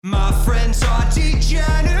My friends are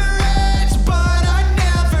degenerates, but I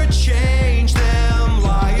never change them.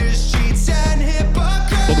 Liars, cheats, and hypocrites.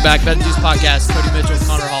 Welcome back, Bet the Juice Podcast. Cody Mitchell,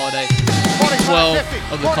 Connor Holiday. 12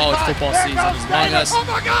 of the college football season is among us.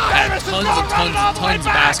 Had tons and tons and tons of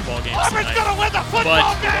basketball games tonight. But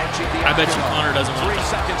I bet you Connor doesn't want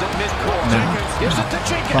that.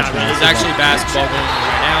 There's actually basketball going on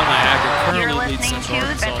right now. Niagara currently leads Central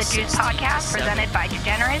Arkansas. Bet the Juice Podcast presented by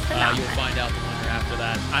Degenerates Anonymous. You'll find out the winner after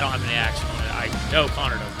that. I don't have any action on it. I know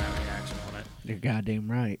Connor doesn't have any action on it. You're goddamn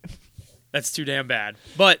right. That's too damn bad.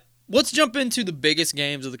 But let's jump into the biggest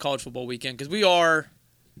games of the college football weekend, because we are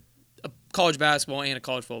a college basketball and a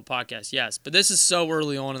college football podcast, yes. But this is so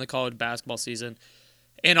early on in the college basketball season.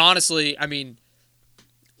 And honestly, I mean,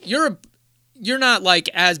 you're not like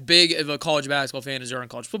as big of a college basketball fan as you are in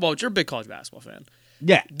college football, but you're a big college basketball fan.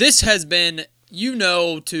 Yeah. This has been, you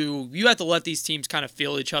have to let these teams kind of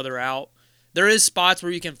feel each other out. There is spots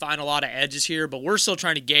where you can find a lot of edges here, but we're still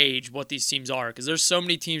trying to gauge what these teams are, because there's so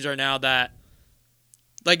many teams right now that,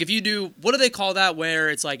 like, if you do, what do they call that, where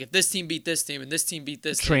it's like if this team beat this team and this team beat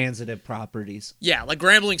this team? Transitive properties. Yeah, like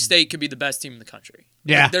Grambling State could be the best team in the country.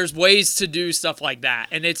 Yeah. Like, there's ways to do stuff like that,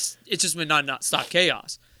 and it's just been not stop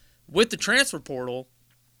chaos. With the transfer portal,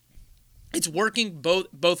 it's working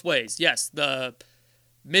both ways. Yes, the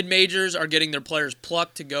mid-majors are getting their players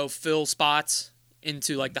plucked to go fill spots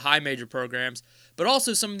into like the high major programs, but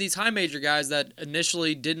also some of these high major guys that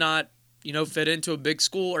initially did not, fit into a big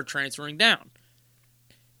school are transferring down.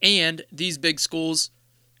 And these big schools,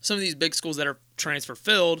 some of these big schools that are transfer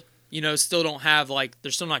filled, still don't have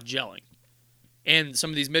they're still not gelling. And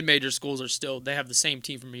some of these mid-major schools they have the same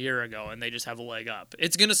team from a year ago, and they just have a leg up.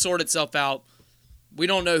 It's going to sort itself out. We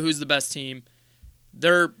don't know who's the best team.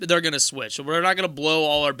 They're going to switch. So we're not going to blow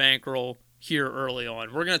all our bankroll here early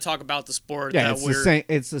on. We're going to talk about the sport. Yeah,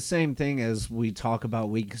 it's the same thing as we talk about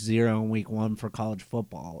week 0 and week 1 for college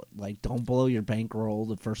football. Like, don't blow your bankroll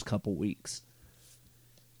the first couple weeks.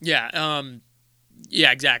 Yeah,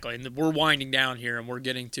 exactly. And we're winding down here, and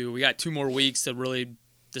we got 2 more weeks to really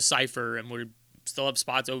decipher, and we still have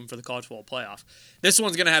spots open for the college football playoff. This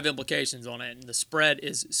one's going to have implications on it, and the spread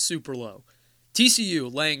is super low.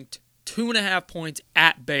 TCU laying 2.5 points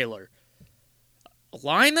at Baylor. A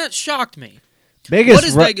line that shocked me. What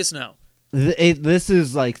does Vegas know? This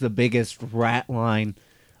is like the biggest rat line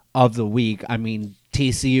of the week. I mean,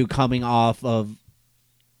 TCU coming off of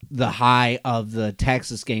the high of the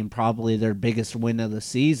Texas game, probably their biggest win of the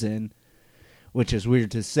season, which is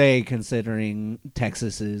weird to say considering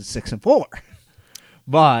Texas is 6-4.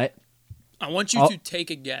 But I want you to take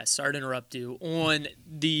a guess, sorry to interrupt you, on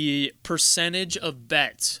the percentage of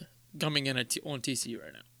bets coming in on TCU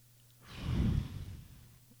right now.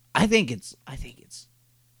 I think it's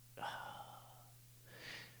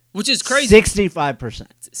which is crazy. 65%.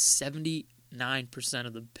 79%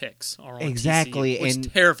 of the picks are on exactly, TCU,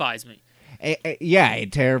 which terrifies me.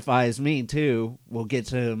 It terrifies me too. We'll get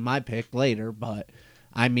to my pick later, but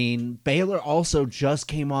I mean, Baylor also just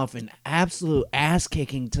came off an absolute ass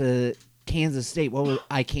kicking to Kansas State.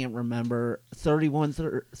 I can't remember,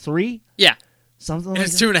 31-3. Yeah, something and like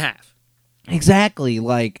it's that. 2.5. Exactly.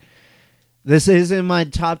 Like, this is in my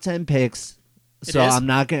top 10 picks, so I'm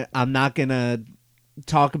not gonna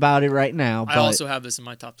talk about it right now. I also have this in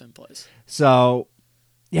my top 10 plays. So,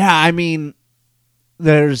 yeah, I mean,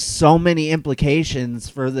 there's so many implications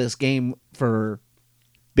for this game, for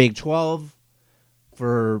Big 12,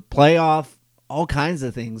 for playoff, all kinds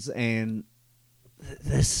of things, and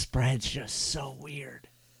this spread's just so weird.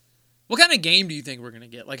 What kind of game do you think we're going to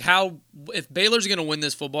get? Like, if Baylor's going to win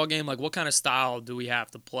this football game, like, what kind of style do we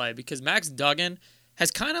have to play? Because Max Duggan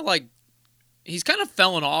has kind of he's kind of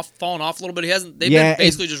fallen off a little bit. They've been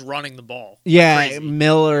basically just running the ball. Yeah,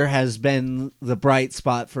 Miller has been the bright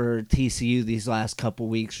spot for TCU these last couple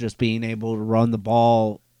weeks, just being able to run the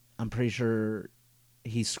ball. I'm pretty sure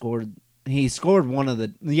he scored one of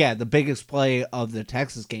the biggest play of the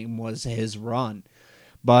Texas game was his run.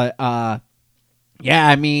 But, yeah,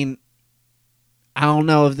 I mean, I don't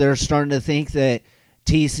know if they're starting to think that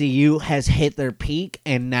TCU has hit their peak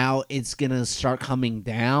and now it's going to start coming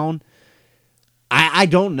down. I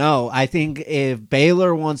don't know. I think if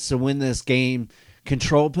Baylor wants to win this game,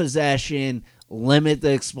 control possession, limit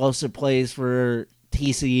the explosive plays for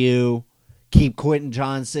TCU, keep Quentin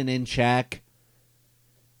Johnson in check,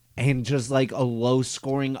 and just like a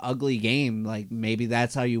low-scoring, ugly game, like maybe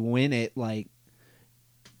that's how you win it. Like,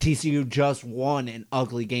 TCU just won an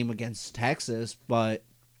ugly game against Texas, but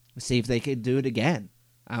see if they could do it again.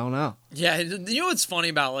 I don't know. Yeah, you know what's funny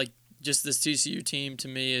about like just this TCU team to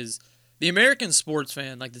me is the American sports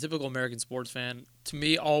fan, like the typical American sports fan, to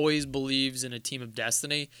me, always believes in a team of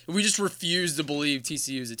destiny. We just refuse to believe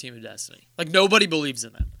TCU is a team of destiny. Like, nobody believes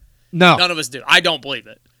in them. No. None of us do. I don't believe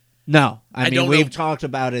it. No. I mean, don't we've know. talked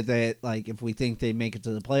about it that, like, if we think they make it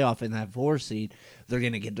to the playoff in that 4 seed, they're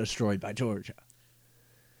going to get destroyed by Georgia.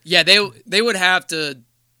 Yeah, they would have to.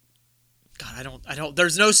 God, I don't.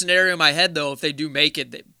 There's no scenario in my head though if they do make it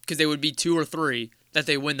because they would be 2 or 3 that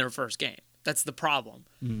they win their first game. That's the problem.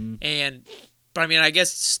 Mm-hmm. But I mean, I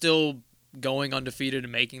guess still going undefeated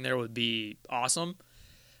and making there would be awesome.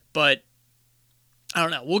 But I don't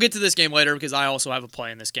know. We'll get to this game later because I also have a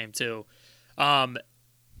play in this game too.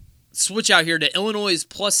 Switch out here to Illinois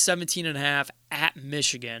plus 17.5 at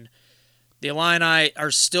Michigan. The Illini are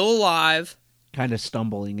still alive. Kind of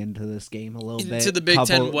stumbling into this game a little bit. Into the Big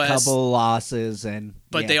Ten West. Couple losses.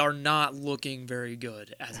 But they are not looking very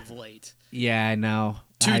good as of late. Yeah, I know.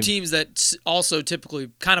 Two teams that also typically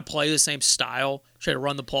kind of play the same style, try to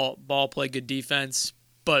run the ball, play good defense,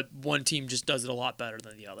 but one team just does it a lot better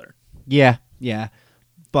than the other. Yeah.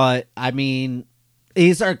 But, I mean,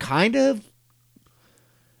 these are kind of,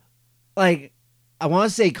 like, I want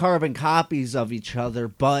to say carbon copies of each other,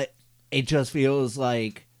 but it just feels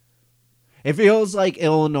like,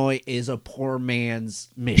 Illinois is a poor man's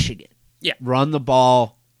Michigan. Yeah. Run the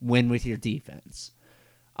ball, win with your defense.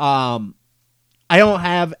 I don't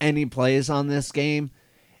have any plays on this game.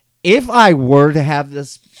 If I were to have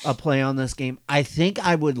a play on this game, I think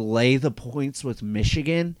I would lay the points with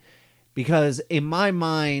Michigan because in my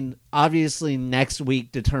mind, obviously next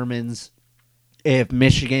week determines if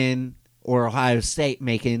Michigan or Ohio State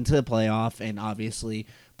make it into the playoff and obviously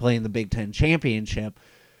play in the Big Ten championship.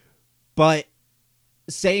 But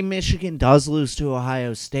say Michigan does lose to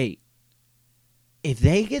Ohio State. If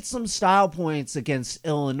they get some style points against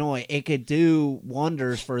Illinois, it could do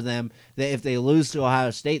wonders for them that if they lose to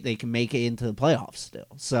Ohio State, they can make it into the playoffs still.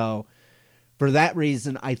 So for that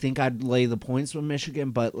reason, I think I'd lay the points with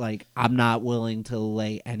Michigan, but like I'm not willing to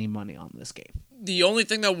lay any money on this game. The only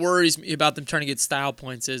thing that worries me about them trying to get style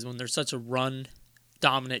points is when they're such a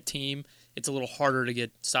run-dominant team, it's a little harder to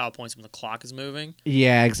get style points when the clock is moving.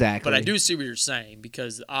 Yeah, exactly. But I do see what you're saying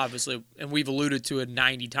because obviously, and we've alluded to it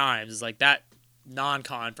 90 times, is like that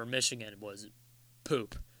non-con for Michigan was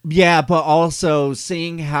poop. Yeah, but also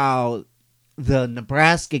seeing how the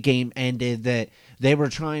Nebraska game ended, that they were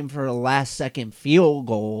trying for a last-second field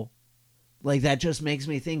goal, like that just makes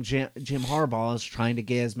me think Jim Harbaugh is trying to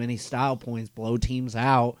get as many style points, blow teams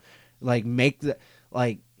out, like maybe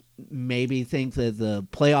think that the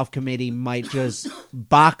playoff committee might just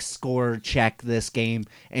box score check this game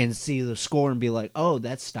and see the score and be like, oh,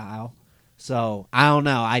 that's style. So, I don't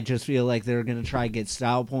know. I just feel like they're going to try to get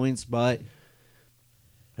style points, but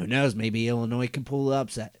who knows? Maybe Illinois can pull the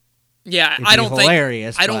upset. Yeah, It'd I be don't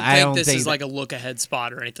hilarious, think but I don't this think is like a look-ahead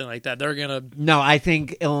spot or anything like that. They're going to... No, I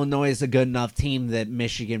think Illinois is a good enough team that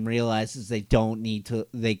Michigan realizes they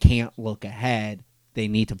can't look ahead. They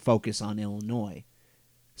need to focus on Illinois.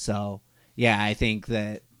 So, yeah, I think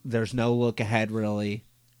that there's no look ahead really.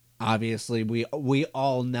 Obviously, we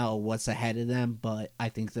all know what's ahead of them, but I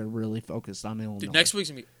think they're really focused on Illinois. Dude, next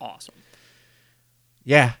week's going to be awesome.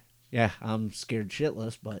 Yeah, I'm scared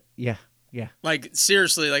shitless, but yeah. Like,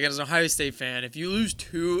 seriously, like as an Ohio State fan, if you lose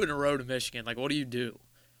 2 in a row to Michigan, like, what do you do?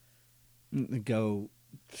 Go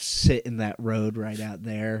sit in that road right out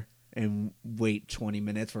there and wait 20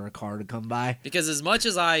 minutes for a car to come by. Because as much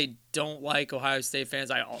as I don't like Ohio State fans,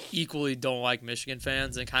 I equally don't like Michigan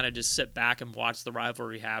fans and kind of just sit back and watch the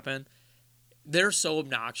rivalry happen. They're so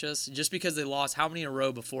obnoxious just because they lost how many in a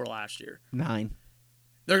row before last year? 9.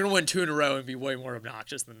 They're going to win 2 in a row and be way more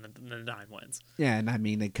obnoxious than the 9 wins. Yeah, and I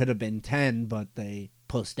mean, it could have been 10, but they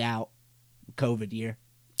pushed out COVID year.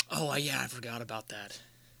 Oh, yeah, I forgot about that.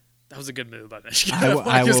 That was a good move by Michigan.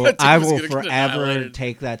 I will forever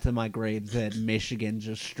take that to my grave that Michigan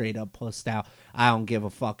just straight up pushed out. I don't give a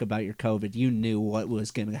fuck about your COVID. You knew what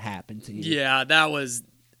was going to happen to you. Yeah, that was...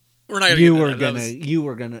 We're not You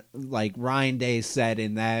were gonna, like Ryan Day said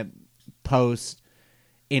in that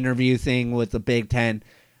post-interview thing with the Big Ten,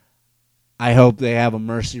 I hope they have a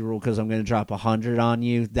mercy rule because I'm going to drop 100 on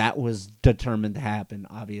you. That was determined to happen.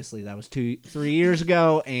 Obviously, that was 3 years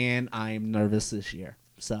ago, and I'm nervous this year.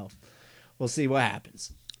 So, we'll see what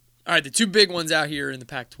happens. All right, the 2 big ones out here in the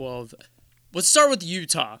Pac-12. Let's start with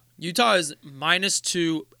Utah. Utah is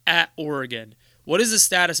 -2 at Oregon. What is the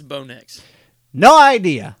status of Bo Nix? No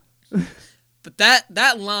idea. But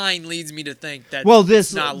that line leads me to think that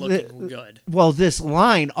it's not looking good. Well, this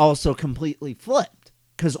line also completely flipped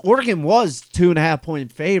because Oregon was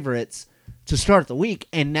 2.5-point favorites to start the week,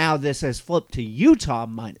 and now this has flipped to Utah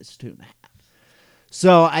 -2.5.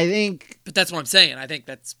 So I think, But that's what I'm saying. I think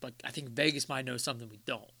Vegas might know something we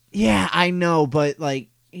don't. yeah, I know, but like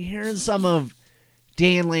hearing some of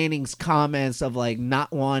Dan Lanning's comments of like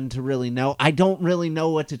not wanting to really know, I don't really know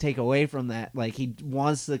what to take away from that. Like he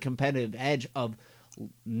wants the competitive edge of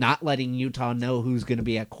not letting Utah know who's going to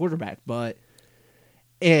be at quarterback. But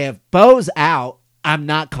if Bo's out, I'm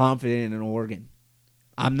not confident in Oregon.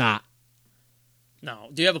 I'm not. No.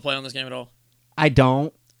 Do you have a play on this game at all? I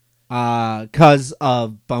don't. Because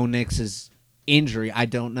of Bo Nix's injury, I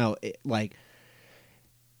don't know.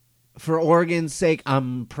 For Oregon's sake,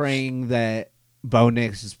 I'm praying that Bo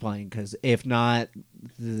Nix is playing, because if not,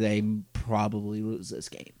 they probably lose this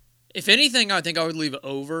game. If anything, I think I would leave it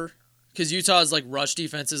over, because Utah's like rush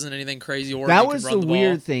defense isn't anything crazy. Oregon That can was run the the ball.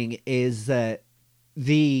 weird thing, is that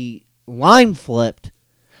the line flipped,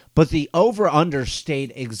 but the over-under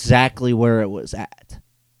stayed exactly where it was at.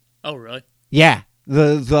 Oh, really? Yeah.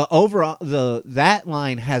 That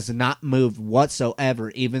line has not moved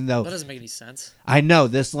whatsoever, even though That doesn't make any sense. I know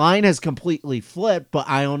this line has completely flipped, but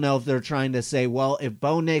I don't know if they're trying to say, well, if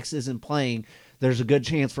Bo Nix isn't playing, there's a good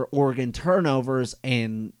chance for Oregon turnovers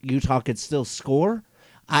and Utah could still score.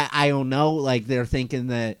 I don't know. Like they're thinking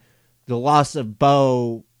that the loss of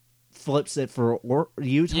Bo flips it for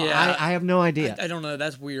Utah. Yeah. I have no idea. I don't know.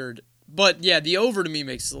 That's weird. But yeah, the over to me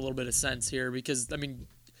makes a little bit of sense here because, I mean,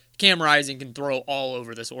 Cam Rising can throw all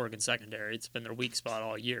over this Oregon secondary. It's been their weak spot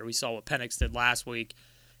all year. We saw what Penix did last week.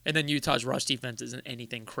 And then Utah's rush defense isn't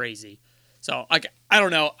anything crazy. So, I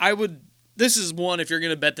don't know. This is one, if you're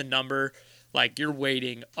going to bet the number, like, you're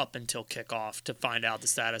waiting up until kickoff to find out the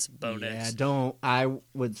status of Bo Nix. Yeah, I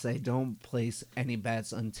would say don't place any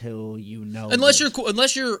bets until you know.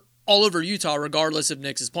 Unless you're all over Utah, regardless if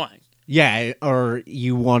Nix is playing. Yeah, or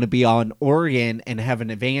you want to be on Oregon and have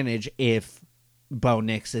an advantage if Bo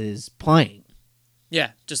Nix is playing.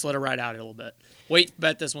 Yeah, just let it ride out a little bit. Wait,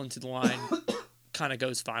 bet this one to the line. Kind of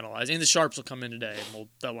goes finalized. And the Sharps will come in today, and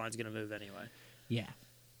that line's going to move anyway. Yeah.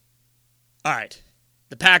 All right.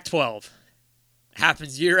 The Pac-12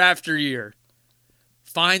 happens year after year.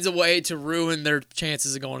 Finds a way to ruin their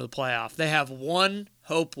chances of going to the playoff. They have one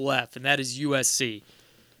hope left, and that is USC.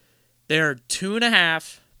 They're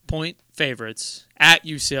 2.5-point favorites at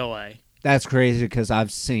UCLA. That's crazy because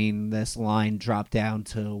I've seen this line drop down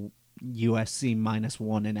to USC minus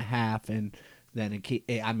 1.5, and then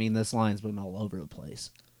this line's been all over the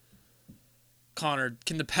place. Connor,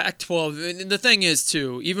 can the Pac-12... And the thing is,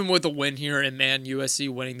 too, even with a win here and, man, USC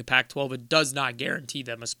winning the Pac-12, it does not guarantee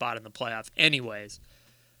them a spot in the playoff anyways.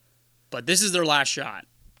 But this is their last shot.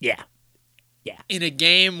 Yeah. In a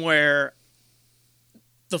game where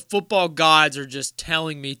the football gods are just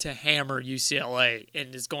telling me to hammer UCLA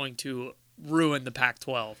and is going to ruin the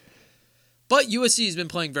Pac-12. But USC has been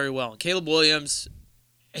playing very well. Caleb Williams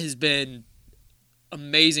has been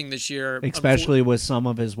amazing this year. Especially with some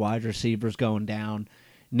of his wide receivers going down.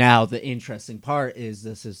 Now, the interesting part is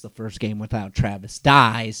this is the first game without Travis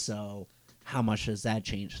Dye, so how much does that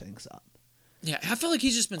change things up? Yeah, I feel like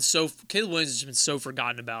Caleb Williams has just been so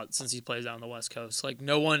forgotten about since he plays out on the West Coast. Like,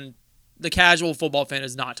 no one... The casual football fan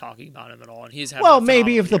is not talking about him at all, and he's having a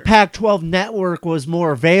maybe if the phenomenal Pac-12 network was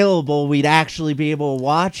more available, we'd actually be able to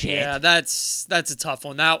watch it. Yeah, that's a tough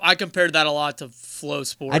one. Now, I compared that a lot to Flow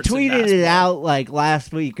Sports. I tweeted and it basketball. out like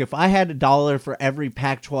last week. If I had $1 for every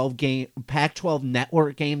Pac-12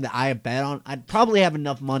 network game that I bet on, I'd probably have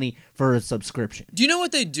enough money for a subscription. Do you know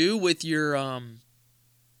what they do with your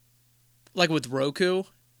like with Roku?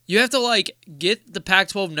 You have to get the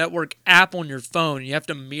Pac-12 network app on your phone. You have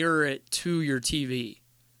to mirror it to your TV.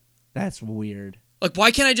 That's weird. Like,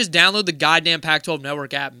 why can't I just download the goddamn Pac-12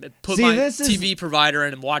 network app and put my TV provider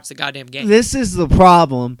in and watch the goddamn game? This is the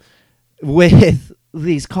problem with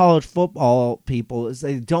these college football people, is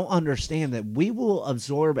they don't understand that we will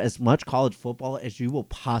absorb as much college football as you will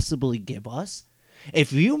possibly give us.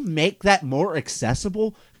 If you make that more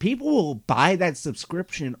accessible, people will buy that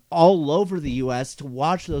subscription all over the U.S. to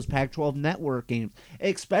watch those Pac-12 network games,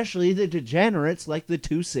 especially the degenerates like the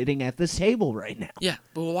two sitting at this table right now. Yeah,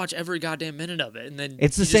 but we'll watch every goddamn minute of it. And then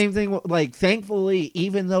It's the same thing. Like, thankfully,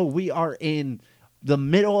 even though we are in the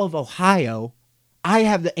middle of Ohio, I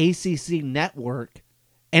have the ACC network,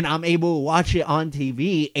 and I'm able to watch it on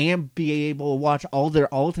TV and be able to watch all their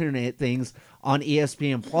alternate things on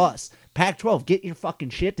ESPN+. Pac-12, get your fucking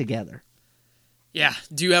shit together. Yeah.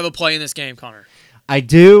 Do you have a play in this game, Connor? I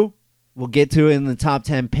do. We'll get to it in the top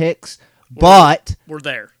 10 picks, but... We're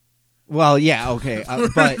there. Well, yeah, okay.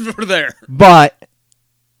 But We're there. But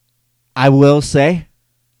I will say,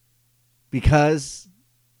 because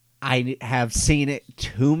I have seen it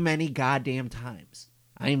too many goddamn times,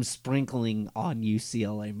 I am sprinkling on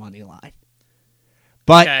UCLA money line.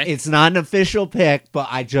 But Okay. it's not an official pick, but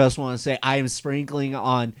I just want to say I am sprinkling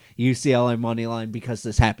on UCLA money line because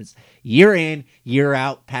this happens. Year in, year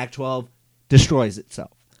out, Pac-12 destroys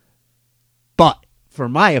itself. But for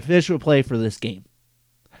my official play for this game,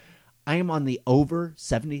 I am on the over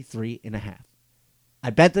 73.5. I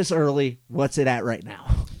bet this early. What's it at right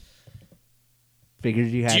now? Figured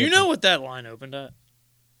you had Do you it. know what that line opened at?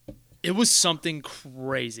 It was something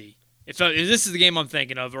crazy. If this is the game I'm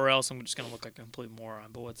thinking of, or else I'm just gonna look like a complete moron.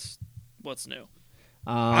 But what's new?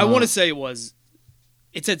 I want to say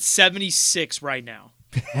it's at 76 right now.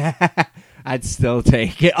 I'd still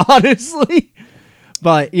take it, honestly.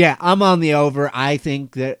 But yeah, I'm on the over. I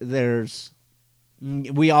think that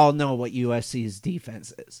we all know what USC's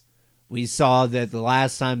defense is. We saw that the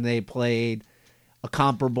last time they played a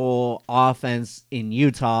comparable offense in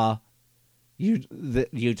Utah,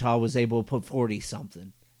 Utah was able to put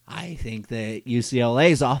 40-something. I think that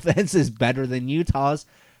UCLA's offense is better than Utah's.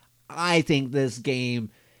 I think this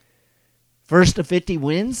game, first to 50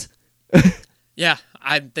 wins. Yeah,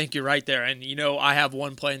 I think you're right there. And, I have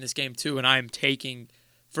one play in this game, too, and I am taking,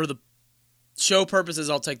 for the show purposes,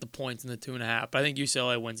 I'll take the points in the 2.5. But I think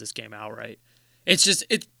UCLA wins this game outright. It's just,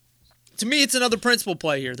 to me, it's another principle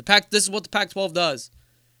play here. This is what the Pac-12 does.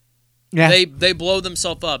 Yeah. They blow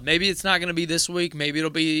themselves up. Maybe it's not going to be this week. Maybe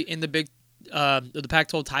it'll be in the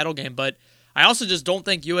Pac-12 title game. But I also just don't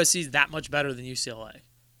think USC is that much better than UCLA.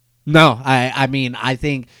 No, I mean, I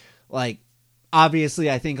think,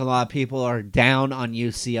 obviously, I think a lot of people are down on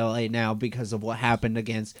UCLA now because of what happened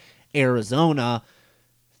against Arizona.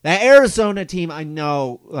 That Arizona team, I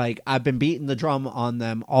know, I've been beating the drum on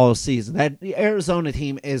them all season. That Arizona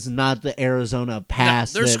team is not the Arizona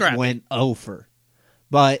past they're that scrappy. went over.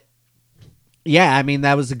 But, yeah, I mean,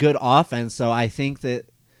 that was a good offense. So I think that,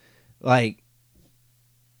 I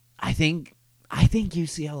think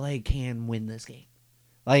UCLA can win this game.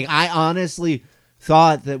 I honestly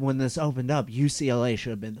thought that when this opened up, UCLA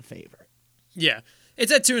should have been the favorite. Yeah.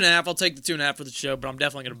 It's at 2.5. I'll take the 2.5 for the show, but I'm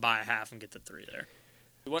definitely going to buy a half and get the 3 there.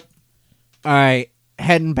 What? All right,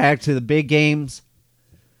 heading back to the big games.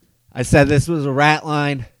 I said this was a rat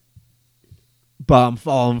line, but I'm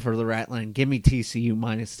falling for the rat line. Give me TCU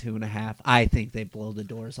minus 2.5. I think they blow the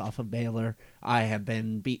doors off of Baylor. I have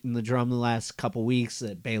been beating the drum the last couple weeks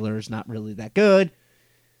that Baylor is not really that good,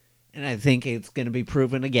 and I think it's going to be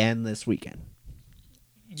proven again this weekend.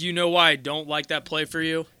 You know why I don't like that play for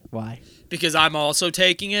you? Why? Because I'm also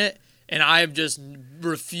taking it, and I have just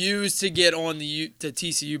refused to get on the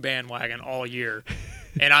TCU bandwagon all year,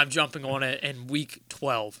 and I'm jumping on it in week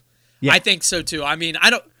 12. Yeah. I think so too. I mean,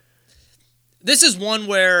 this is one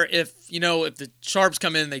where if the Sharps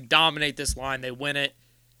come in, they dominate this line, they win it,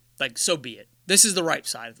 so be it. This is the right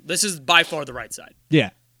side. This is by far the right side.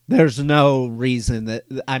 Yeah. There's no reason that,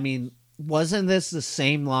 wasn't this the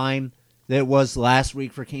same line that it was last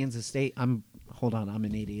week for Kansas State? Hold on, I'm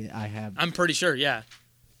an idiot. I'm pretty sure, yeah.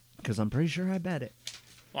 Because I'm pretty sure I bet it.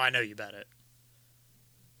 Well, I know you bet it.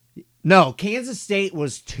 No, Kansas State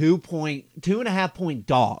was 2.5 point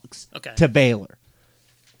dogs Okay. to Baylor.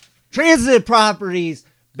 Transitive properties,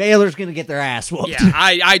 Baylor's going to get their ass whooped. Yeah,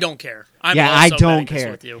 I don't care. I'm I also don't betting this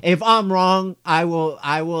care. with you. If I'm wrong, I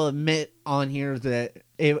will admit on here that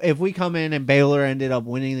if we come in and Baylor ended up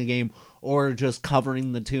winning the game or just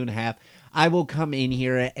covering the 2.5, I will come in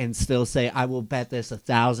here and still say I will bet this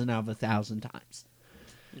 1,000 out of 1,000 times.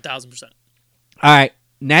 1,000%. All right,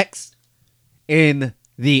 next in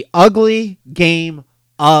the ugly game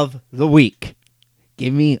of the week,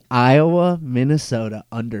 give me Iowa, Minnesota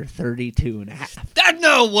under 32.5.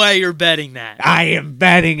 No way you're betting that. I am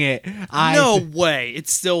betting it. No way.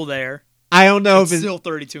 It's still there. I don't know It's if still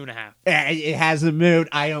 32.5. it hasn't moved.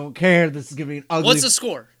 I don't care. This is going to be an ugly. What's the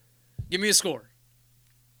score? Give me a score.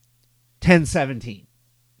 10-17.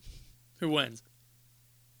 Who wins?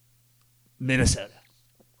 Minnesota.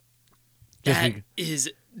 That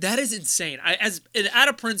is insane. Out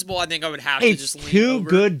of principle, I think I would have to It's just lean two over.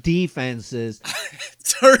 good defenses.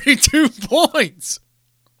 32 points.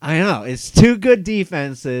 I know. It's two good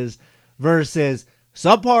defenses versus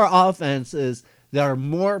subpar offenses that are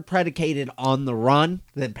more predicated on the run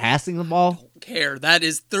than passing the ball. Care. That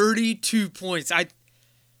is 32 points. I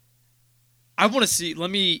want to see. Let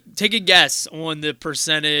me take a guess on the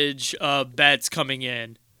percentage of bets coming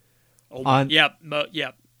in. Yep.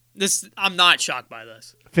 I'm not shocked by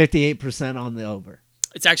this. 58% on the over.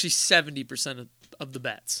 It's actually 70% of the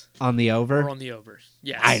bets On the over? are on the overs.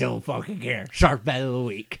 Yes. I don't fucking care. Sharp bet of the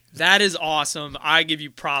week. That is awesome. I give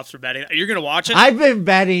you props for betting. You're going to watch it? I've been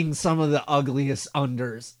betting some of the ugliest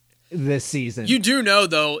unders this season. You do know,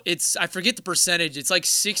 though, I forget the percentage. It's like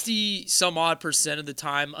 60 some odd percent of the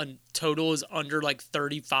time a total is under like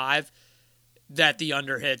 35 that the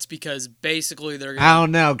under hits, because basically they're going I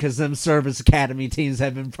don't know, because them service academy teams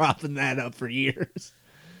have been propping that up for years.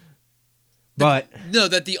 But no,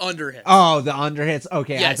 that the under hits. oh, the under hits.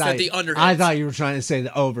 Okay, Yes, that the under I hits. thought you were trying to say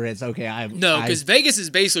the over hits. Okay, No, because Vegas is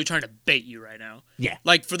basically trying to bait you right now. yeah,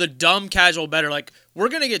 Like, for the dumb casual bettor, like, we're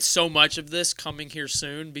going to get so much of this coming here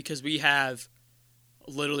soon, because we have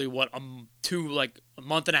literally, a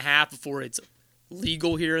month and a half before it's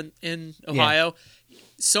legal here in Ohio.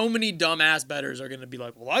 So many dumbass bettors are going to be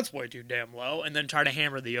like, well, that's way too damn low, and then try to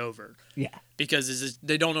hammer the over. yeah, Because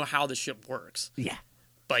they don't know how the shit works. yeah.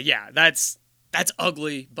 But yeah, that's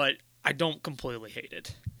ugly, but I don't completely hate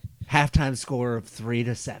it. Halftime score of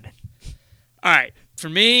 3-7. All right, for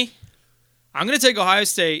me, I'm going to take Ohio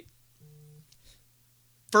State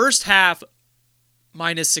first half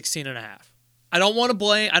minus 16.5. I don't want to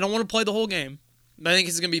play the whole game. I think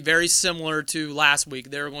it's going to be very similar to last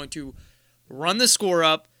week. They're going to run the score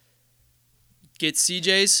up, get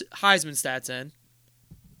CJ's Heisman stats in,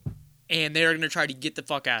 and they're going to try to get the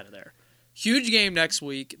fuck out of there. Huge game next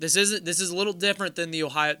week. This is a little different than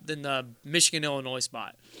the Michigan-Illinois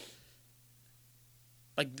spot.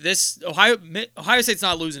 Like this, Ohio State's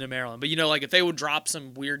not losing to Maryland, but like if they would drop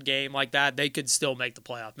some weird game like that, they could still make the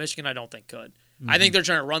playoff. Michigan, I don't think could. I think they're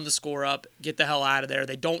trying to run the score up, get the hell out of there.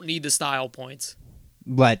 They don't need the style points.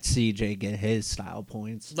 Let CJ get his style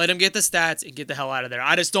points. Let him get the stats and get the hell out of there.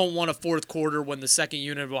 I just don't want a fourth quarter when the second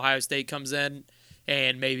unit of Ohio State comes in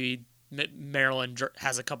and maybe Maryland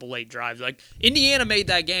has a couple late drives. Like, Indiana made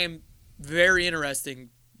that game very interesting,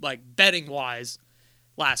 like, betting-wise,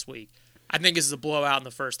 last week. I think this is a blowout in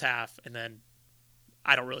the first half, and then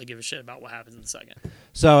I don't really give a shit about what happens in the second.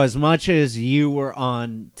 So as much as you were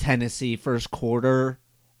on Tennessee first quarter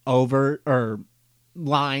over or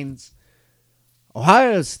lines,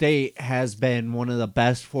 Ohio State has been one of the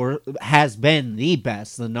best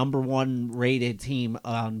the number one rated team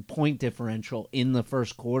on point differential in the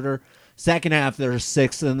first quarter. Second half, they're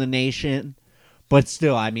sixth in the nation, but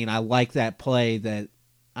still, I like that play.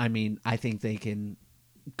 I think they can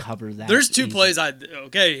cover that. There's two easy. plays.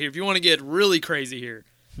 If you want to get really crazy here,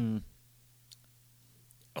 Ohio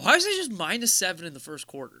State's just -7 in the first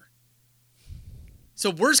quarter.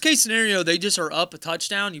 So worst case scenario, they just are up a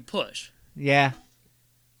touchdown. You push. Yeah.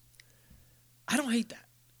 I don't hate that.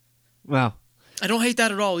 Well, I don't hate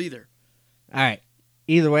that at all either. all right.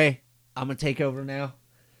 Either way, I'm going to take over now.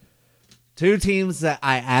 Two teams that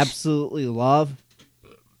I absolutely love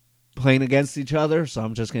playing against each other, so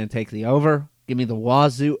I'm just going to take the over. Give me the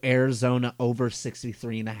Wazoo, Arizona over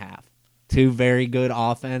 63.5. Two very good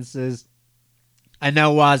offenses. I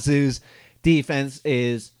know Wazoo's defense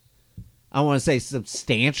is, I want to say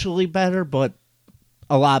substantially better, but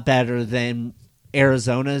a lot better than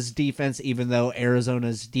Arizona's defense, even though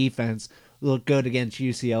Arizona's defense looked good against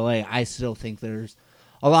UCLA. I still think there's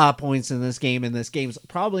a lot of points in this game, and this game's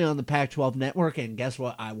probably on the Pac-12 network, and guess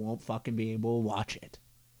what? I won't fucking be able to watch it.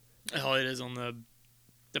 Oh, it is on the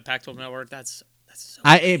Pac-12 network. That's so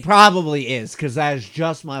It probably is, because that is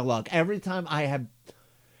just my luck. Every time I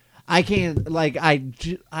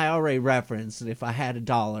already referenced that if I had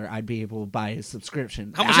 $1, I'd be able to buy a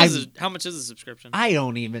subscription. How much is a subscription? I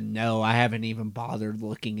don't even know. I haven't even bothered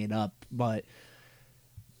looking it up, but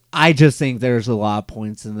I just think there's a lot of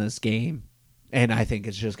points in this game, and I think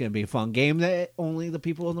it's just going to be a fun game that only the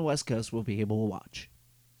people on the West Coast will be able to watch.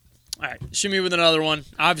 All right, shoot me with another one.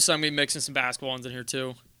 Obviously, I'm going to be mixing some basketball ones in here,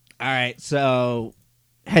 too. All right, so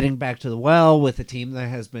heading back to the well with a team that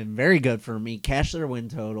has been very good for me, cashed their win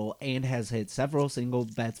total, and has hit several single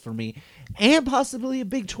bets for me, and possibly a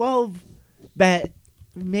Big 12 bet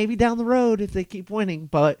maybe down the road if they keep winning.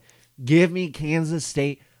 But give me Kansas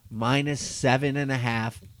State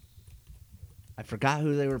 -7.5. I forgot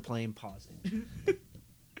who they were playing. Pausing.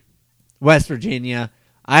 West Virginia.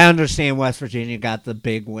 I understand West Virginia got the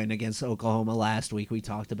big win against Oklahoma last week. We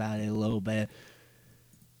talked about it a little bit.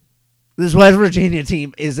 This West Virginia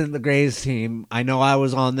team isn't the greatest team. I know I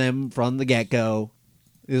was on them from the get-go.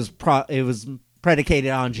 It was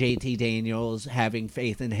predicated on JT Daniels, having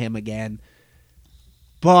faith in him again.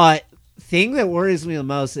 But thing that worries me the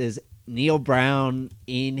most is Neil Brown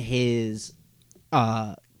in his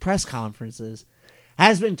press conferences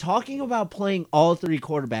has been talking about playing all three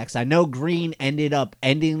quarterbacks. I know Green ended up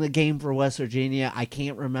ending the game for West Virginia. I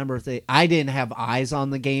can't remember if I didn't have eyes on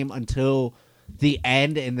the game until the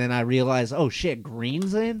end, and then I realized, oh shit,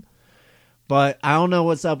 Green's in. But I don't know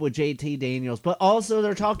what's up with JT Daniels. But also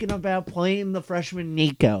they're talking about playing the freshman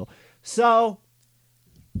Nico. So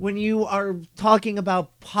when you are talking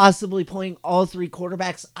about possibly playing all three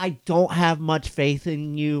quarterbacks, I don't have much faith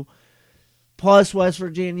in you. Plus, West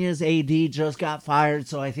Virginia's AD just got fired,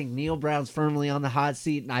 so I think Neil Brown's firmly on the hot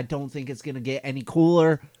seat, and I don't think it's going to get any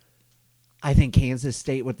cooler. I think Kansas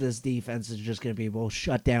State with this defense is just going to be able to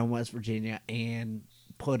shut down West Virginia and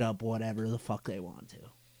put up whatever the fuck they want to.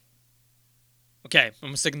 Okay,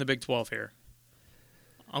 I'm sticking the Big 12 here.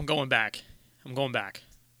 I'm going back.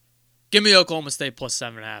 Give me Oklahoma State plus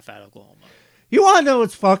 7.5 at Oklahoma. You want to know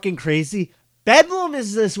what's fucking crazy? Bedlam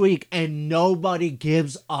is this week, and nobody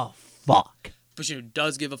gives a fuck. But you know who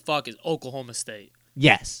does give a fuck is Oklahoma State.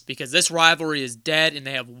 Yes. Because this rivalry is dead, and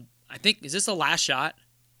they have, I think, is this the last shot?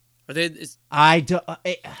 Are they?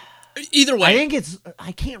 Either way. I think it's,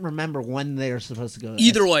 I can't remember when they're supposed to go.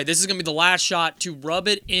 Either way, this is going to be the last shot to rub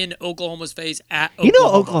it in Oklahoma's face at Oklahoma. You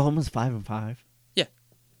know Oklahoma's 5-5? Yeah.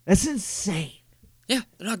 That's insane. Yeah,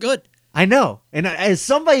 they're not good. I know. And as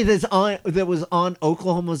somebody that was on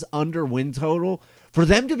Oklahoma's under win total, for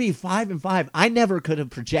them to be 5-5, I never could have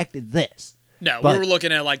projected this. No, But- we were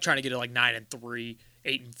looking at like trying to get it like 9-3,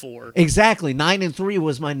 8-4. Exactly. 9-3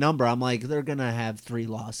 was my number. I'm like, they're going to have 3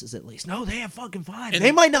 losses at least. No, they have fucking 5. And-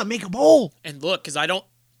 they might not make a bowl. And look, because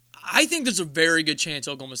I think there's a very good chance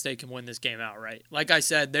Oklahoma State can win this game outright. Like I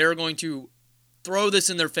said, they're going to throw this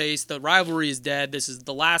in their face. The rivalry is dead. This is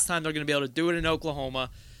the last time they're going to be able to do it in Oklahoma.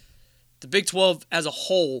 The Big 12 as a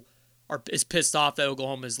whole is pissed off that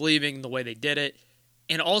Oklahoma is leaving the way they did it.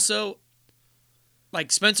 And also,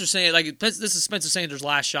 like Spencer saying, like this is Spencer Sanders'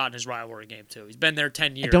 last shot in his rivalry game too. He's been there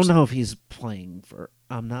 10 years. I don't know if he's playing for.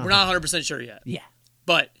 I'm not. We're not 100% sure yet. Yeah.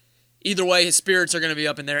 But either way, his spirits are going to be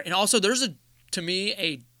up in there. And also, there's to me,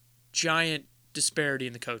 a giant disparity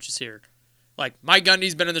in the coaches here. Like, Mike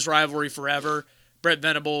Gundy's been in this rivalry forever. Brett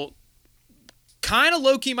Venable, kind of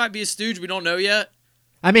low-key might be a stooge. We don't know yet.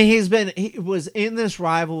 I mean, he was in this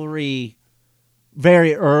rivalry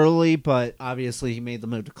very early, but obviously he made the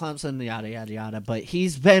move to Clemson, yada, yada, yada. But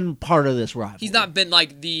he's been part of this rivalry. He's not been,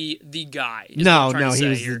 like, the guy. is what No, I'm trying to he say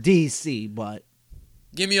was here. the DC, but.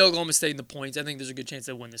 Give me Oklahoma State in the points. I think there's a good chance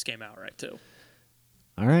they'll win this game outright, too.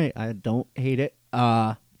 All right, I don't hate it.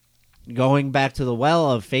 Going back to the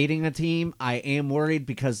well of fading a team, I am worried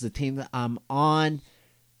because the team that I'm on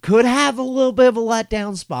could have a little bit of a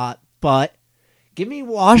letdown spot, but give me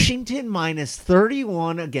Washington minus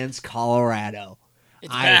 31 against Colorado.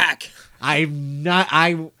 It's back. I'm not.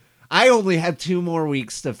 I only have 2 more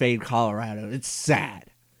weeks to fade Colorado. It's sad.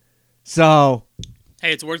 So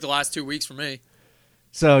Hey, it's worked the last 2 weeks for me.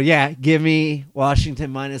 So, yeah, give me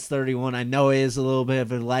Washington minus 31. I know it is a little bit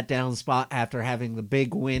of a letdown spot after having the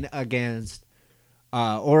big win against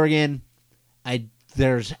Oregon.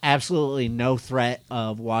 There's absolutely no threat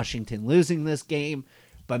of Washington losing this game,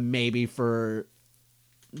 but maybe for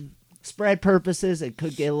spread purposes, it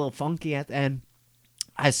could get a little funky at the end.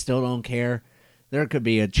 I still don't care. There could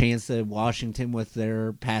be a chance that Washington, with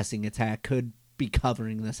their passing attack, could be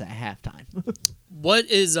covering this at halftime. What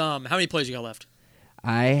is, how many plays you got left?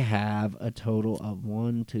 I have a total of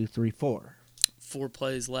 4. 4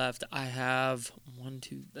 plays left. I have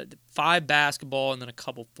 5 basketball and then a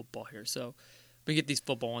couple football here. So we get these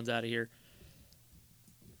football ones out of here.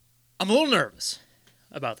 I'm a little nervous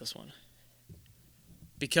about this one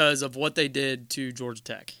because of what they did to Georgia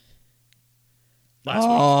Tech last week.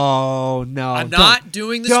 Oh, no. I'm not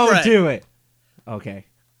doing the Don't spread, do it. Okay.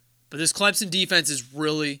 but this Clemson defense is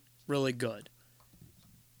really, really good.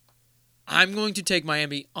 I'm going to take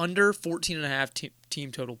Miami under 14.5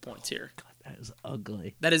 team total points here. God, that is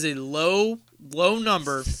ugly. That is a low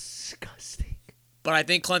number, Disgusting. but I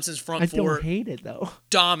think Clemson's front I four don't hate it, though.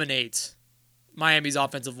 dominates Miami's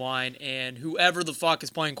offensive line, and whoever the fuck is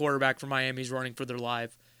playing quarterback for Miami's running for their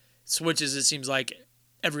life switches, it seems like,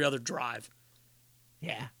 every other drive.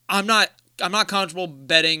 Yeah. I'm not comfortable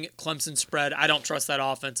betting Clemson spread. I don't trust that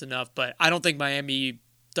offense enough, but I don't think Miami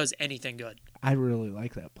does anything good. I really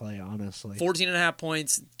like that play, honestly. 14.5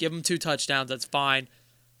 points, give them 2 touchdowns, that's fine.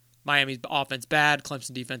 Miami's offense bad,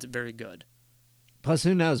 Clemson defense very good. Plus,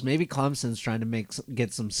 who knows? Maybe Clemson's trying to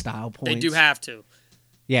get some style points. They do have to.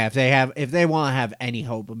 Yeah, if they want to have any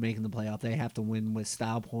hope of making the playoff, they have to win with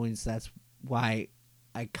style points. That's why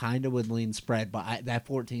I kind of would lean spread, but that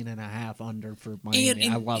 14.5 under for Miami,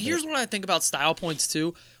 And I love here's it. what I think about style points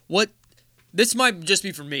too. This might just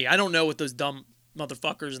be for me. I don't know what those dumb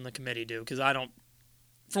motherfuckers in the committee do because I don't.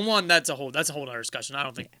 For one, that's a whole other discussion. I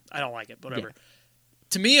don't like it. Whatever. Yeah.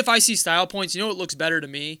 To me, if I see style points, you know what looks better to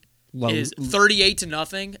me is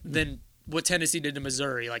 38-0 than what Tennessee did to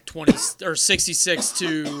Missouri, like 20 or 66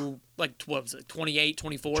 to like what was it, 28,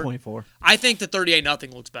 24. 24. I think the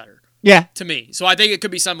 38-0 looks better Yeah. to me. So I think it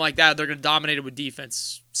could be something like that. They're going to dominate it with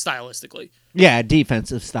defense. stylistically. Yeah,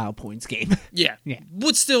 defensive style points game. Yeah. Yeah.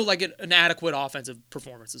 But still like an adequate offensive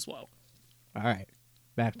performance as well. All right,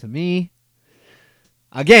 back to me.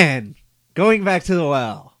 Again, going back to the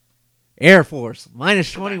well. Air Force,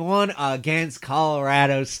 minus 21 against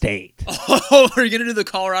Colorado State. Oh, are you going to do the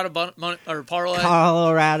Colorado parlay?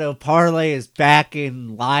 Colorado parlay is back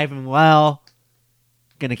in live and well.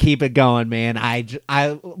 Gonna keep it going, man.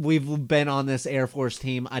 We've been on this Air Force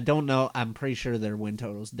team. I don't know. I'm pretty sure their win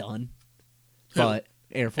total's done. Who? But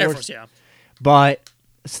Air Force. Air Force, yeah. But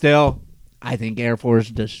still, I think Air Force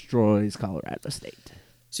destroys Colorado State.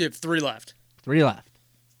 So you have 3 left. 3 left.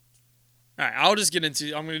 All right, I'm going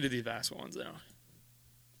to do these basketball ones now.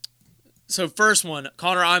 So first one,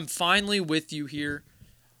 Connor, I'm finally with you here.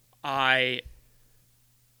 Remember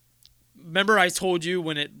I told you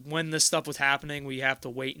when this stuff was happening, we have to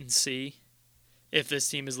wait and see if this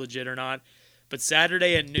team is legit or not. But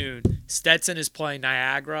Saturday at noon, Stetson is playing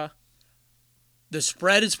Niagara. The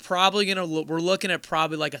spread is probably we're looking at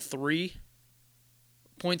probably like a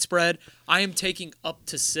 3-point spread. I am taking up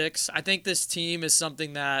to 6. I think this team is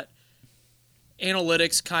something that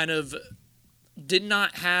analytics kind of did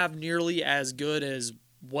not have nearly as good as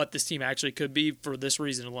what this team actually could be for this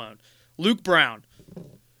reason alone. Luke Brown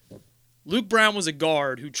was a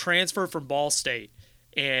guard who transferred from Ball State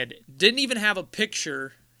and didn't even have a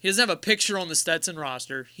picture. He doesn't have a picture on the Stetson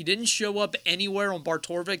roster. He didn't show up anywhere on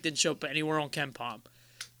Bartorvik, didn't show up anywhere on KenPom.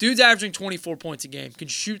 Dude's averaging 24 points a game, can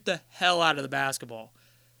shoot the hell out of the basketball.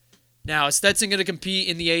 Now, is Stetson going to compete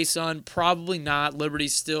in the ASUN? Probably not.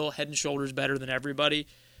 Liberty's still head and shoulders better than everybody.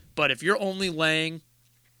 But if you're only laying,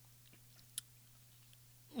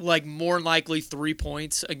 like, more than likely 3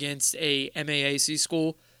 points against a MAAC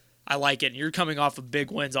school, I like it. And you're coming off of big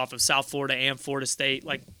wins off of South Florida and Florida State.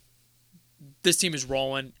 Like, this team is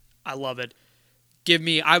rolling. I love it.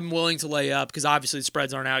 I'm willing to lay up, because obviously the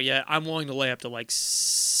spreads aren't out yet. I'm willing to lay up to, like,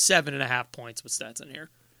 7.5 points with Stetson here.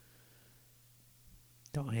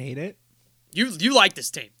 Don't hate it. You like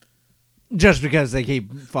this team. Just because they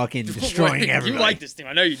keep fucking destroying everybody. You like this team.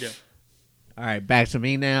 I know you do. All right, back to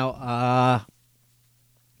me now.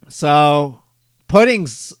 So, putting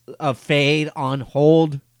a fade on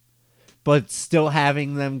hold, but still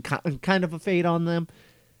having them kind of a fade on them.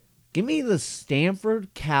 Give me the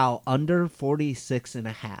Stanford Cal under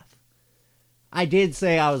 46.5. I did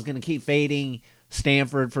say I was going to keep fading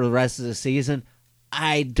Stanford for the rest of the season.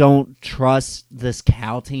 I don't trust this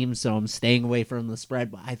Cal team, so I'm staying away from the spread,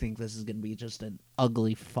 but I think this is going to be just an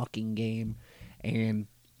ugly fucking game. And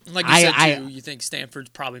like you said, too, you think Stanford's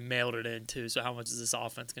probably mailed it in, too, so how much is this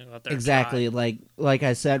offense going to go out there exactly, and try? like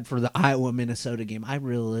I said, for the Iowa-Minnesota game, I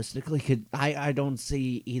realistically I don't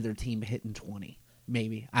see either team hitting 20,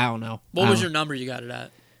 maybe. I don't know. What was your number you got it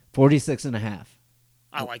at? 46.5.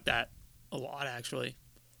 I like that a lot, actually.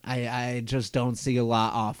 I just don't see a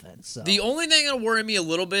lot of offense. So. The only thing that'll worry me a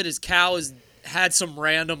little bit is Cal has had some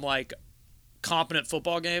random, like, competent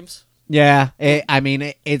football games. Yeah,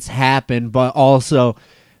 it's happened, but also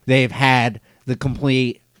they've had the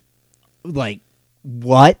complete, like,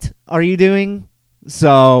 what are you doing?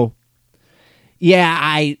 So,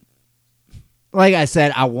 yeah, like I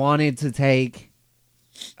said, I wanted to take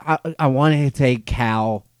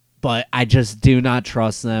Cal, but I just do not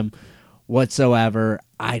trust them whatsoever.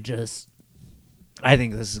 I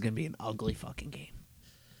think this is going to be an ugly fucking game.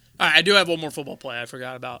 All right, I do have one more football play I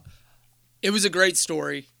forgot about. It was a great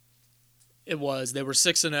story. It was. They were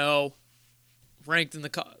 6-0, ranked in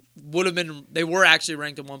they were actually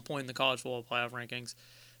ranked at one point in the college football playoff rankings,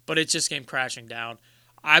 but it just came crashing down.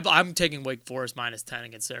 I'm taking Wake Forest minus 10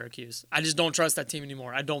 against Syracuse. I just don't trust that team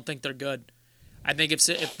anymore. I don't think they're good. I think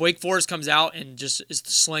if Wake Forest comes out and just is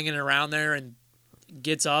slinging it around there and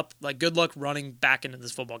gets up, like, good luck running back into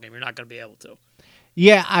this football game. You're not going to be able to.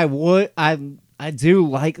 Yeah, I would. I do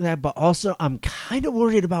like that, but also I'm kind of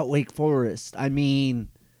worried about Wake Forest. I mean,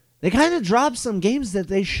 they kind of dropped some games that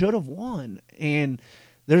they should have won, and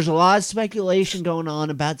there's a lot of speculation going on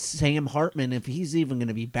about Sam Hartman, if he's even going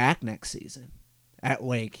to be back next season at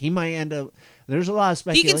Wake. He might end up. There's a lot of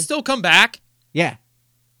speculation. He can still come back. Yeah.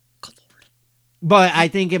 Good Lord. But I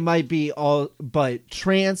think it might be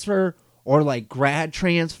transfer or like grad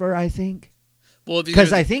transfer, I think. Well,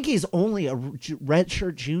 because I think he's only a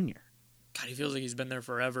redshirt junior. God, he feels like he's been there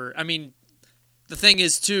forever. I mean, the thing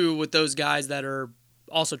is, too, with those guys that are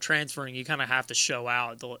also transferring, you kind of have to show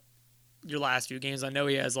out your last few games. I know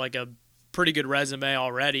he has like a pretty good resume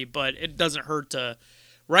already, but it doesn't hurt to,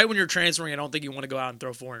 right when you're transferring, I don't think you want to go out and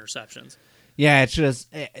throw 4 interceptions. Yeah, it's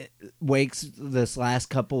just Wake's this last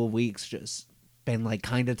couple of weeks just been like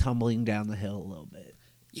kind of tumbling down the hill a little bit.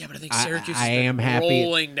 Yeah, but I think Syracuse I is am happy.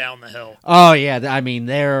 rolling down the hill. Oh yeah, I mean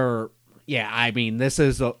they're. Yeah, I mean this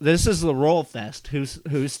is the roll fest.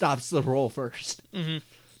 Who stops the roll first? Mm-hmm.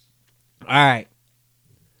 All right.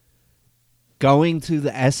 Going to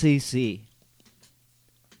the SEC.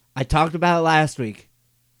 I talked about it last week.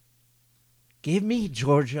 Give me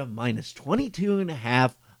Georgia minus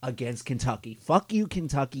 22.5 against Kentucky. Fuck you,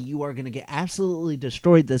 Kentucky. You are going to get absolutely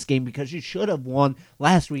destroyed this game because you should have won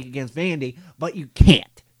last week against Vandy, but you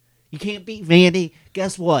can't. You can't beat Vandy.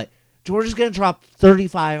 Guess what? Georgia's going to drop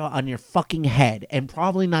 35 on your fucking head and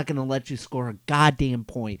probably not going to let you score a goddamn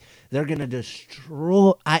point. They're going to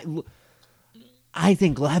destroy... I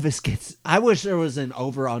think Levis gets... I wish there was an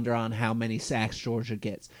over-under on how many sacks Georgia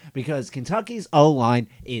gets because Kentucky's O-line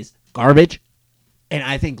is garbage, and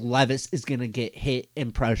I think Levis is going to get hit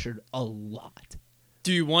and pressured a lot.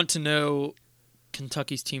 Do you want to know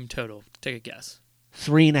Kentucky's team total? Take a guess.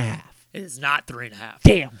 3.5. It is not 3.5.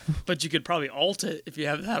 Damn. But you could probably alt it if you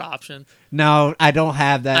have that option. No, I don't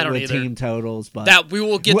have that I don't with either. team totals. But That we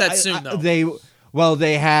will get that soon, though.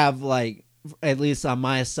 They have like, at least on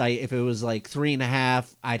my site, if it was like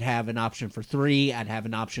 3.5, I'd have an option for 3. I'd have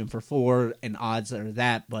an option for 4, and odds are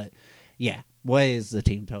that. But yeah, what is the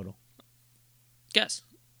team total? Guess.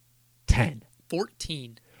 10.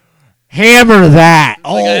 14. Hammer that!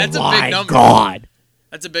 That's a big my number. God!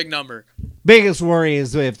 That's a big number. Biggest worry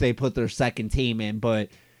is if they put their second team in, but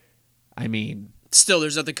I mean, Still,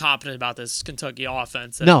 there's nothing competent about this Kentucky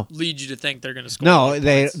offense that No. leads you to think they're going to score. no, a lot of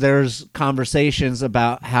points. there's conversations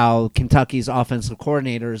about how Kentucky's offensive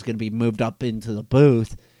coordinator is going to be moved up into the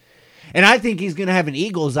booth, and I think he's going to have an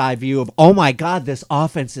eagle's eye view of, oh my God, this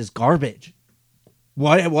offense is garbage.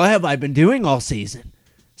 What have I been doing all season?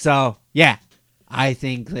 So yeah, I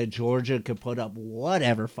think that Georgia could put up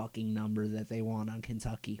whatever fucking number that they want on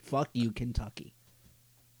Kentucky. Fuck you, Kentucky.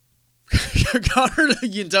 Connor,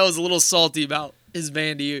 you can tell, is a little salty about his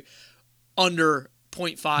Vandy under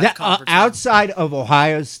 0.5 That, conference. outside of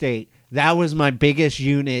Ohio State, that was my biggest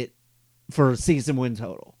unit for season win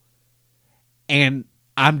total, and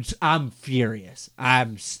I'm furious.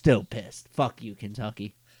 I'm still pissed. Fuck you,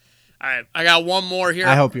 Kentucky. All right, I got one more here.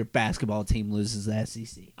 I hope your basketball team loses the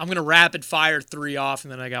SEC. I'm going to rapid fire 3 off,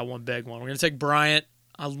 and then I got one big one. We're going to take Bryant.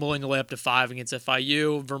 I'm willing to lay up to 5 against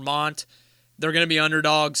FIU. Vermont, they're going to be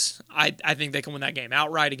underdogs. I think they can win that game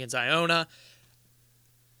outright against Iona.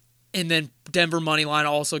 And then Denver money line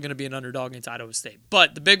also going to be an underdog against Idaho State.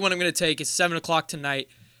 But the big one I'm going to take is 7 o'clock tonight.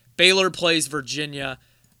 Baylor plays Virginia.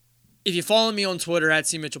 If you follow me on Twitter, at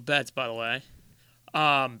 @CMitchellBets, by the way,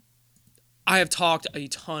 I have talked a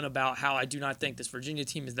ton about how I do not think this Virginia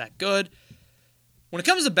team is that good. When it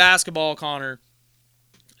comes to basketball, Connor,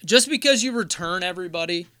 just because you return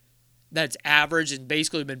everybody that's average and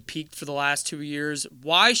basically been peaked for the last 2 years,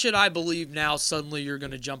 why should I believe now suddenly you're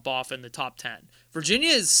going to jump off in the top 10? Virginia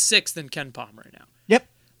is 6th in Ken Palm right now. Yep.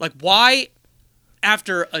 Like, why,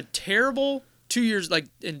 after a terrible 2 years, like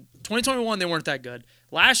in 2021, they weren't that good.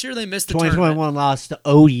 Last year, they missed the tournament. 2021 lost to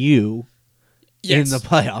OU Yes. in the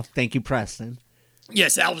playoff. Thank you, Preston.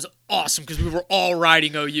 Yes, that was awesome because we were all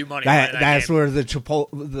riding OU money. That That's game. where the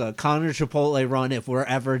Connor Chipotle run, if we're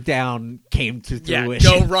ever down, came to Yeah, fruition.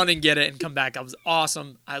 go run and get it and come back. That was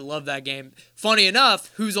awesome. I love that game. Funny enough,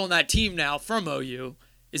 who's on that team now from OU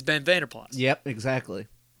is Ben Vanderplas. Yep, exactly.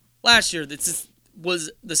 Last year, this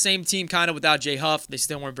was the same team kind of without Jay Huff. They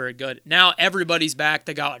still weren't very good. Now everybody's back.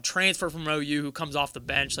 They got a transfer from OU who comes off the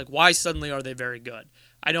bench. Like, why suddenly are they very good?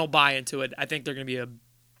 I don't buy into it. I think they're going to be a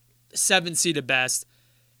 7 seed at best,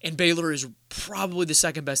 and Baylor is probably the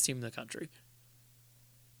second best team in the country.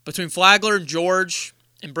 Between Flagler and George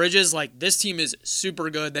and Bridges, like, this team is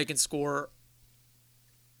super good. They can score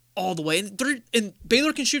all the way, and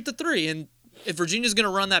Baylor can shoot the 3. And if Virginia's going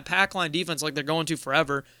to run that pack line defense like they're going to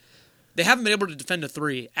forever, they haven't been able to defend a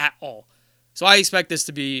 3 at all. So I expect this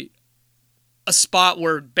to be a spot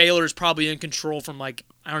where Baylor is probably in control from, like,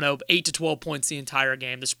 I don't know, 8 to 12 points the entire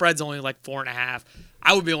game. The spread's only like 4.5.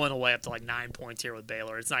 I would be willing to lay up to like 9 points here with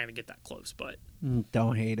Baylor. It's not going to get that close, but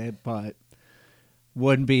Don't hate it, but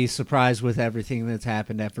wouldn't be surprised with everything that's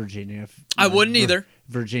happened at Virginia. I wouldn't either.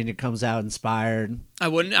 Virginia comes out inspired. I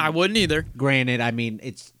wouldn't either. Granted, I mean,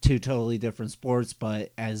 it's 2 totally different sports,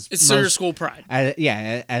 but as It's still your school pride.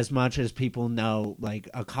 as much as people know, like,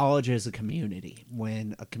 a college is a community.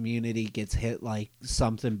 When a community gets hit like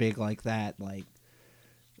something big like that, like,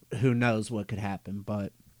 who knows what could happen.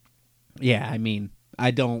 But yeah, I mean,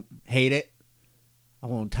 I don't hate it. I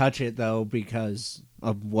won't touch it though because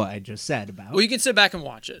of what I just said about. Well, you can sit back and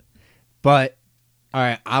watch it. But all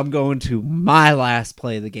right, I'm going to my last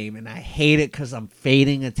play of the game, and I hate it because I'm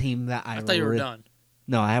fading a team that I thought you were done.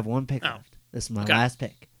 No, I have one pick Oh. left. This is my Okay. last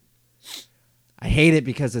pick. I hate it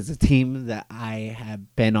because it's a team that I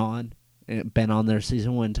have been on their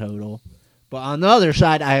season win total. But on the other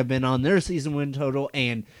side, I have been on their season win total,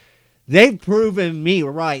 and they've proven me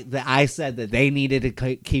right that I said that they needed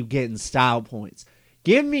to keep getting style points.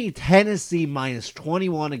 Give me Tennessee minus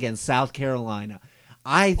 21 against South Carolina.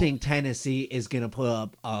 I think Tennessee is going to put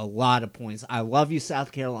up a lot of points. I love you,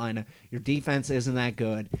 South Carolina. Your defense isn't that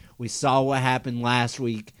good. We saw what happened last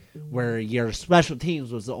week where your special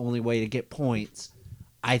teams was the only way to get points.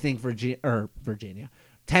 I think Virginia,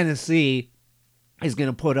 Tennessee is going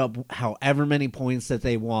to put up however many points that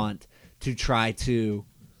they want to try to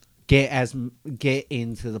get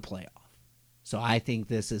into the playoff. So I think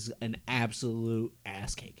this is an absolute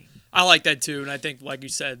ass kicking. I like that too, and I think, like you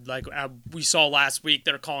said, like we saw last week,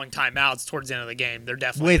 they're calling timeouts towards the end of the game. They're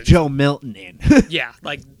definitely With Joe Milton in. yeah,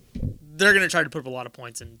 like they're going to try to put up a lot of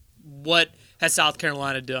points. And what has South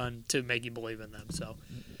Carolina done to make you believe in them? So,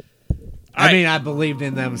 I mean, I believed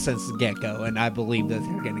in them since the get-go, and I believe that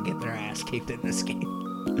they're going to get their ass kicked in this game.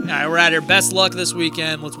 all right, we're out here. Best luck this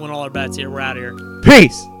weekend. Let's win all our bets here. We're out here.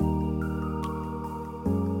 Peace.